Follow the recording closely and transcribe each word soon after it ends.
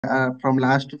From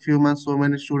last few months, so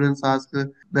many students ask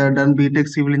they have done B.Tech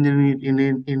Civil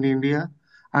Engineering in India,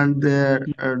 and they're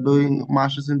doing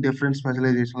masters in different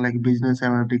specialization like business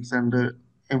analytics and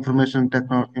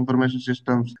information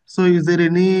systems. So, is there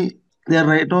any? They are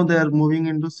right now they are moving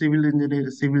into civil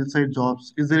engineering, civil side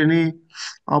jobs. Is there any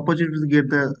opportunity to get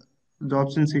the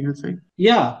jobs in civil side?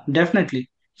 Yeah,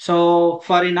 definitely. So,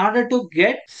 for in order to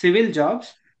get civil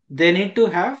jobs, they need to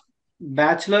have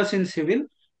bachelors in civil.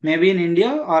 Maybe in India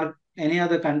or any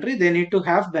other country, they need to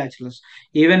have bachelors.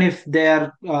 Even if they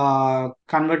are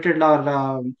converted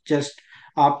or just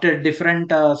opted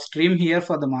different stream here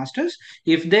for the masters,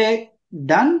 if they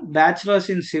done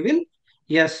bachelors in civil,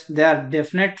 yes, they are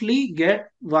definitely get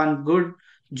one good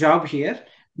job here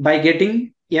by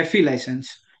getting FE license.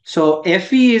 So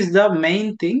FE is the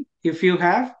main thing. If you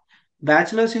have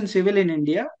bachelor's in civil in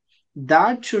India,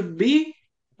 that should be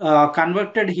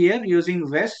converted here using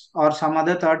WES or some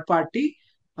other third party.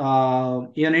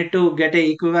 You need to get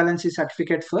a equivalency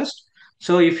certificate first.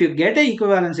 So if you get a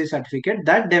equivalency certificate,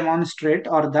 that demonstrate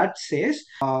or that says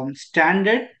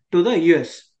standard to the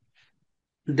US.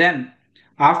 Then,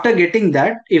 after getting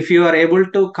that, if you are able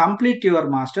to complete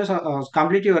your master's or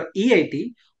complete your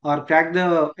EIT or crack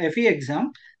the FE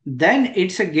exam, then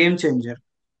it's a game changer.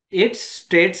 It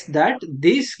states that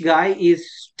this guy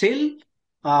is still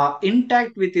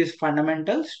intact with his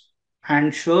fundamentals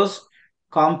and shows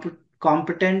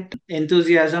competent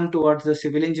enthusiasm towards the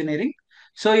civil engineering.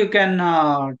 So you can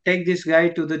take this guy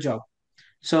to the job.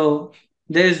 So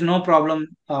there is no problem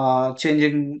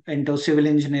changing into civil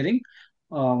engineering,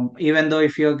 even though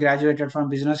if you graduated from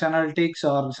business analytics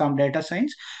or some data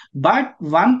science. But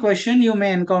one question you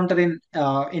may encounter in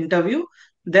interview,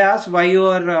 they ask why you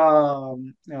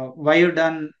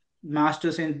done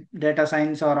masters in data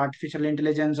science or artificial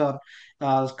intelligence or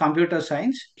computer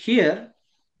science. Here,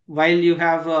 while you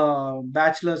have a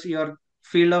bachelor's, your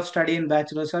field of study in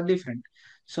bachelor's are different.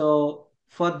 So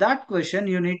for that question,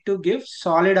 you need to give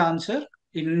solid answer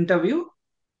in interview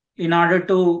in order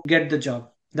to get the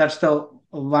job. That's the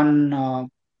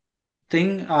one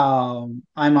thing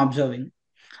I'm observing.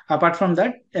 Apart from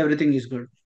that, everything is good.